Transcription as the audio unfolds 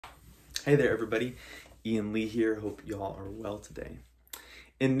Hey there everybody, Ian Lee here. Hope y'all are well today.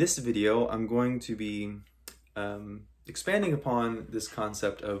 In this video, I'm going to be expanding upon this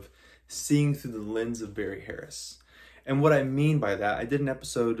concept of seeing through the lens of Barry Harris. And what I mean by that, I did an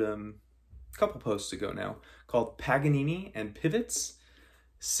episode a couple posts ago now called Paganini and Pivots,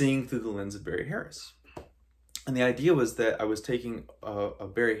 Seeing Through the Lens of Barry Harris. And the idea was that I was taking a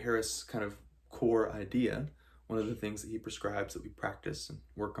Barry Harris kind of core idea, one of the things that he prescribes that we practice and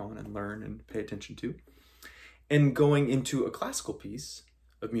work on and learn and pay attention to, and going into a classical piece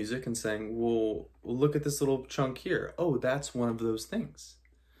of music and saying, well, look at this little chunk here. Oh, that's one of those things.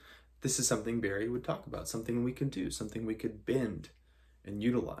 This is something Barry would talk about, something we could do, something we could bend and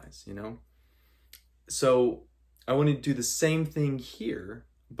utilize, you know? So I want to do the same thing here,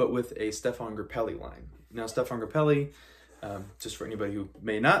 but with a Stephane Grappeli line. Now, Stephane Grappeli, just for anybody who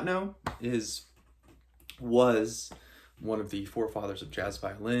may not know, was one of the forefathers of jazz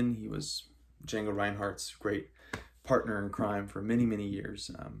violin. He was Django Reinhardt's great partner in crime for many, many years.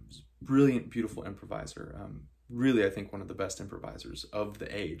 Brilliant, beautiful improviser. Really, I think one of the best improvisers of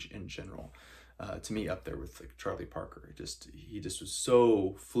the age in general. To me, up there with like Charlie Parker. He just was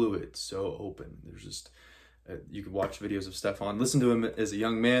so fluid, so open. There's just you could watch videos of Stephane, listen to him as a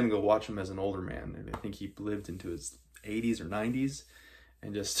young man, go watch him as an older man. And I think he lived into his 80s or 90s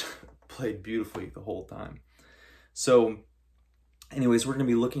and just played beautifully the whole time. So anyways, we're going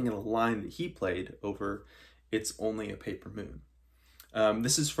to be looking at a line that he played over It's Only a Paper Moon.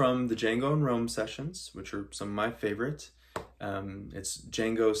 This is from the Django and Rome sessions, which are some of my favorite. It's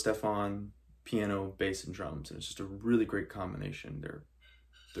Django, Stephane, piano, bass, and drums, and it's just a really great combination.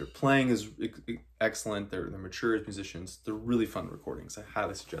 Their playing is excellent. They're mature as musicians. They're really fun recordings. I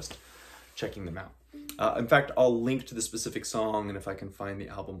highly suggest checking them out. In fact, I'll link to the specific song, and if I can find the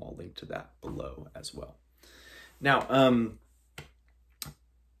album, I'll link to that below as well. Now,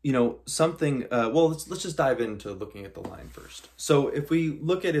 you know, something, well, let's just dive into looking at the line first. So if we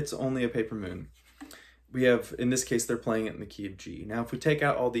look at It's Only a Paper Moon, we have, in this case, they're playing it in the key of G. Now, if we take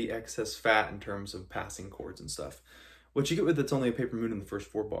out all the excess fat in terms of passing chords and stuff, what you get with It's Only a Paper Moon in the first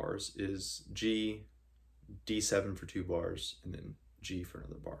 4 bars is G, D7 for 2 bars, and then G for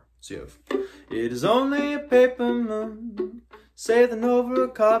another bar. So you have, it is only a paper moon, sailing over a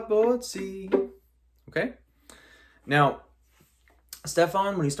cardboard sea. Okay? Now,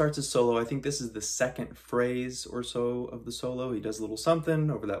 Stephane, when he starts his solo, I think this is the second phrase or so of the solo. He does a little something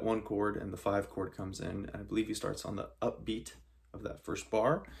over that 1 chord, and the 5 chord comes in. And I believe he starts on the upbeat of that first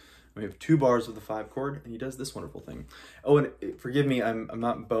bar. We have 2 bars of the 5 chord, and he does this wonderful thing. Oh, and forgive me, I'm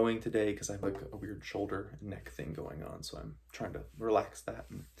not bowing today because I have like a weird shoulder and neck thing going on, so I'm trying to relax that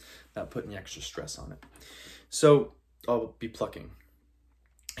and not put any extra stress on it. So I'll be plucking.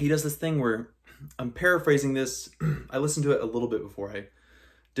 He does this thing where, I'm paraphrasing this, I listened to it a little bit before I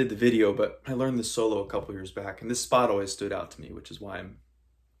did the video, but I learned this solo a couple years back, and this spot always stood out to me, which is why I'm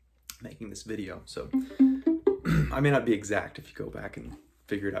making this video. So I may not be exact if you go back and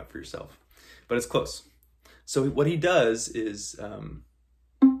figure it out for yourself, but it's close. So what he does is,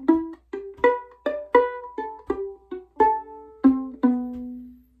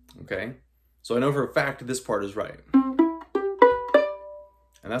 okay, so I know for a fact this part is right.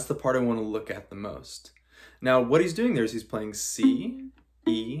 And that's the part I want to look at the most. Now, what he's doing there is he's playing C,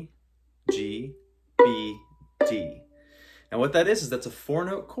 E, G, B, D. Now what that is that's a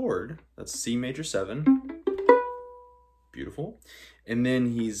 4-note chord. That's C major 7. Beautiful. And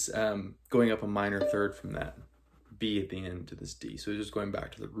then he's going up a minor 3rd from that B at the end to this D. So he's just going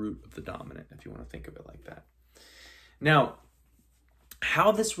back to the root of the dominant, if you want to think of it like that. Now,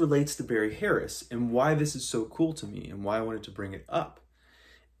 how this relates to Barry Harris and why this is so cool to me and why I wanted to bring it up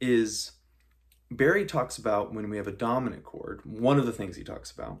is Barry talks about when we have a dominant chord, one of the things he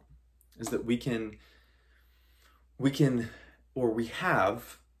talks about is that we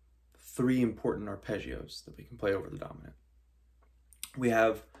have 3 important arpeggios that we can play over the dominant. We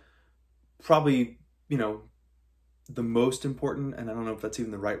have probably, you know, the most important, and I don't know if that's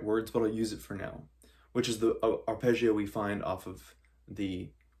even the right words, but I'll use it for now, which is the arpeggio we find off of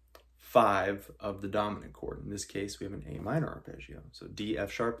the 5 of the dominant chord. In this case, we have an A minor arpeggio. So D, F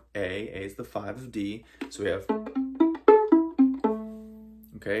sharp, A is the 5 of D. So we have,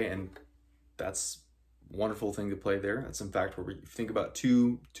 okay, and that's a wonderful thing to play there. That's in fact where we think about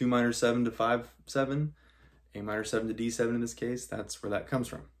 2 minor 7 to 5, 7, A minor 7 to D7 in this case, that's where that comes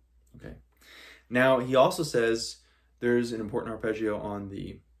from, okay? Now, he also says there's an important arpeggio on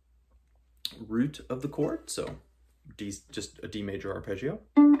the root of the chord, so D, just a D major arpeggio.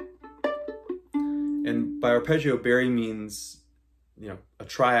 And by arpeggio, Barry means, you know, a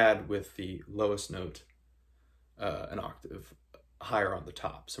triad with the lowest note an octave higher on the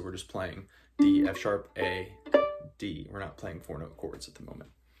top. So we're just playing D, F sharp, A, D. We're not playing 4-note chords at the moment.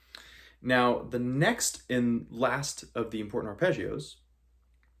 Now, the next and last of the important arpeggios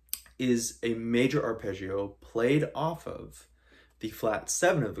is a major arpeggio played off of the flat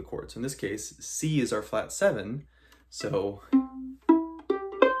 7 of the chord. So in this case, C is our flat 7. So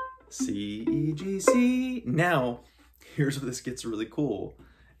C, E, G, C. Now, here's where this gets really cool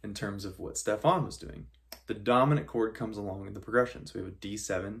in terms of what Stephane was doing. The dominant chord comes along in the progression. So we have a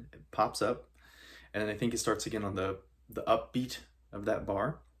D7, it pops up, and then I think it starts again on the upbeat of that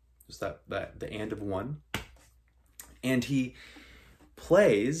bar, just the and of 1. And he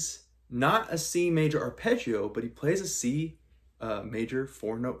plays not a C major arpeggio, but he plays a C major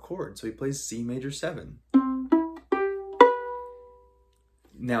 4-note chord. So he plays C major 7.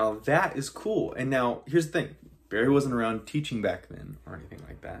 Now that is cool. And now here's the thing. Barry wasn't around teaching back then or anything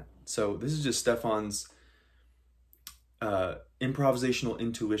like that. So this is just Stephane's improvisational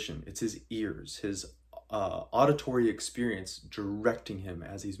intuition. It's his ears, his auditory experience directing him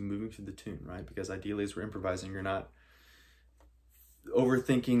as he's moving through the tune, right? Because ideally as we're improvising, you're not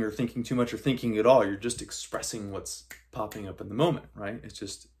overthinking or thinking too much or thinking at all. You're just expressing what's popping up in the moment, right? It's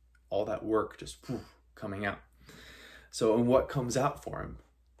just all that work just coming out. So, and what comes out for him?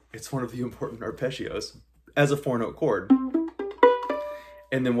 It's one of the important arpeggios as a 4-note chord.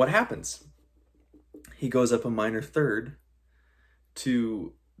 And then what happens? He goes up a minor third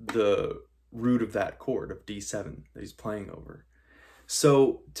to the root of that chord of D7 that he's playing over.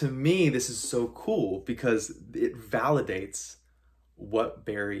 So to me, this is so cool because it validates what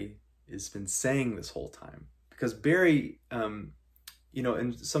Barry has been saying this whole time. Because Barry, you know,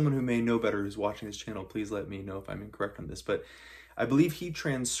 and someone who may know better who's watching this channel, please let me know if I'm incorrect on this, but I believe he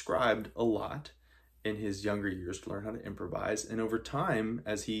transcribed a lot in his younger years to learn how to improvise. And over time,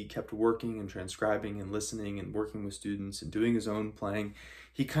 as he kept working and transcribing and listening and working with students and doing his own playing,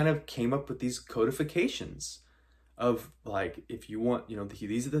 he kind of came up with these codifications of like, if you want, you know,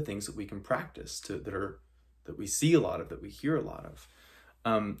 these are the things that we can practice that we see a lot of, that we hear a lot of.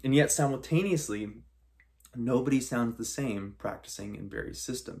 And yet simultaneously, nobody sounds the same practicing in Barry's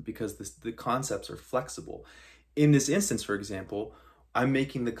system because the concepts are flexible. In this instance, for example, I'm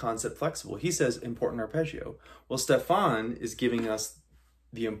making the concept flexible. He says important arpeggio. Well, Stephane is giving us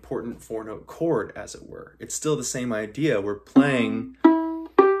the important 4-note chord, as it were. It's still the same idea. We're playing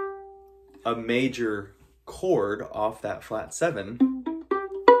a major chord off that flat 7,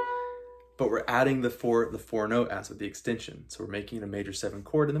 but we're adding the 4-note as with the extension. So we're making a major 7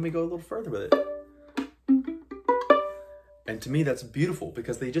 chord, and then we go a little further with it. And to me, that's beautiful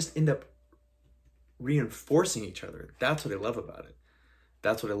because they just end up reinforcing each other. That's what I love about it.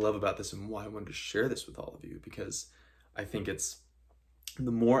 That's what I love about this and why I wanted to share this with all of you, because I think it's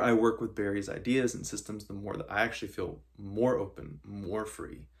the more I work with Barry's ideas and systems, the more that I actually feel more open, more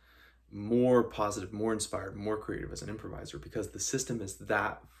free, more positive, more inspired, more creative as an improviser, because the system is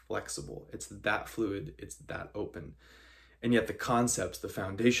that flexible, it's that fluid, it's that open. And yet the concepts, the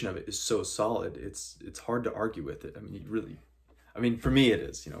foundation of it is so solid, it's hard to argue with it. I mean, for me it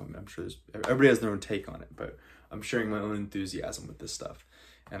is, you know, I'm sure everybody has their own take on it, but I'm sharing my own enthusiasm with this stuff.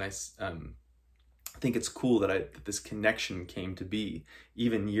 And I think it's cool that this connection came to be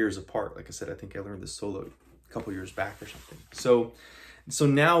even years apart. Like I said, I think I learned this solo a couple years back or something. So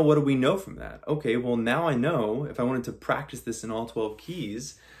now what do we know from that? Okay, well now I know if I wanted to practice this in all 12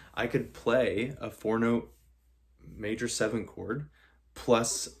 keys, I could play a 4-note major 7 chord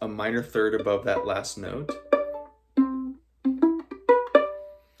plus a minor third above that last note.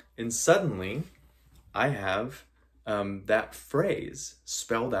 And suddenly I have that phrase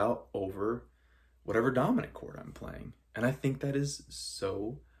spelled out over whatever dominant chord I'm playing. And I think that is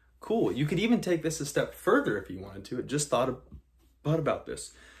so cool. You could even take this a step further if you wanted to. I just thought about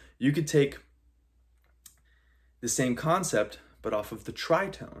this. You could take the same concept, but off of the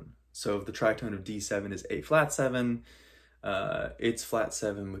tritone. So if the tritone of D7 is A flat 7, its flat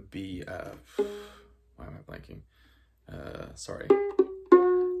 7 would be, why am I blanking? Sorry.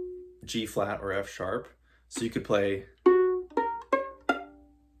 G flat or F sharp. So you could play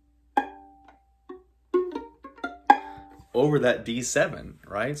over that D7,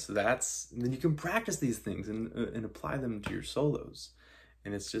 right? So then you can practice these things and apply them to your solos.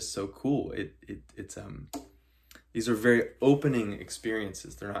 And it's just so cool. These are very opening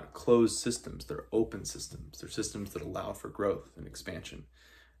experiences. They're not closed systems, they're open systems. They're systems that allow for growth and expansion.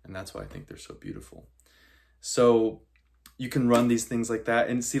 And that's why I think they're so beautiful. So you can run these things like that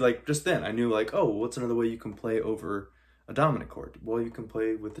and see, like just then I knew like, oh, what's another way you can play over a dominant chord? Well, you can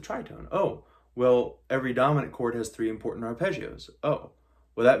play with the tritone. Oh, well, every dominant chord has 3 important arpeggios. Oh,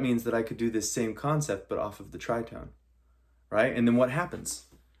 well, that means that I could do this same concept, but off of the tritone, right? And then what happens?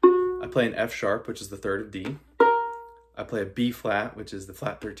 I play an F sharp, which is the third of D. I play a B flat, which is the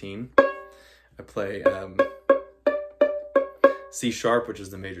flat 13. I play C sharp, which is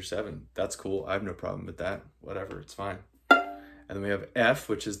the major 7. That's cool. I have no problem with that. Whatever, it's fine. And then we have F,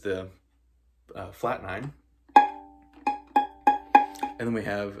 which is the flat 9. And then we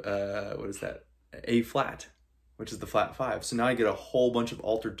have, what is that? A flat, which is the flat 5. So now I get a whole bunch of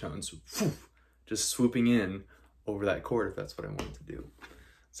altered tones, just swooping in over that chord if that's what I wanted to do.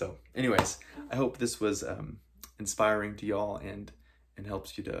 So anyways, I hope this was inspiring to y'all and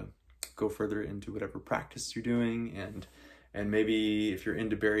helps you to go further into whatever practice you're doing, and maybe if you're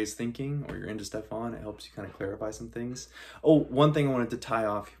into Barry's thinking or you're into Stephane, it helps you kind of clarify some things. Oh, one thing I wanted to tie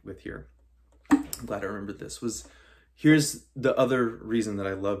off with here, I'm glad I remembered this, was here's the other reason that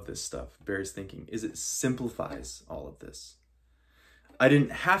I love this stuff, Barry's thinking, is it simplifies all of this. I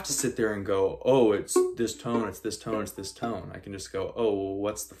didn't have to sit there and go, oh, it's this tone, it's this tone, it's this tone. I can just go, oh, well,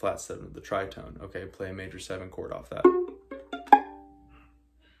 what's the flat 7 of the tritone? Okay, play a major 7 chord off that.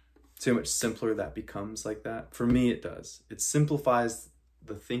 See how much simpler that becomes like that? For me, it does. It simplifies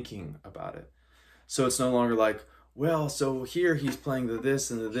the thinking about it. So it's no longer like, well, so here he's playing the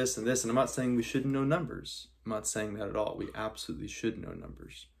this and the this and this. And I'm not saying we shouldn't know numbers. I'm not saying that at all. We absolutely should know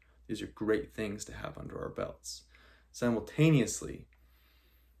numbers. These are great things to have under our belts. Simultaneously,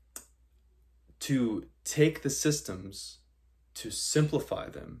 to take the systems, to simplify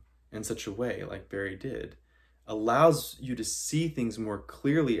them in such a way, like Barry did, allows you to see things more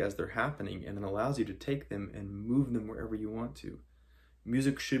clearly as they're happening, and then allows you to take them and move them wherever you want to.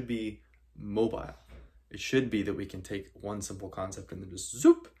 Music should be mobile. It should be that we can take one simple concept and then just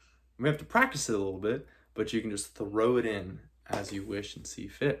zoop. We have to practice it a little bit, but you can just throw it in as you wish and see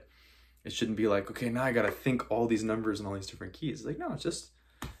fit. It shouldn't be like, okay, now I got to think all these numbers and all these different keys. It's like, no, it's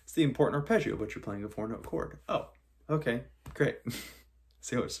the important arpeggio, but you're playing a 4-note chord. Oh, okay, great.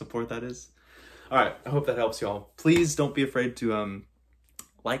 See how much support that is? All right, I hope that helps y'all. Please don't be afraid to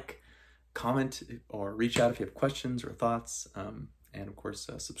like, comment, or reach out if you have questions or thoughts. And of course,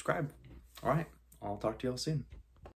 subscribe. All right, I'll talk to y'all soon.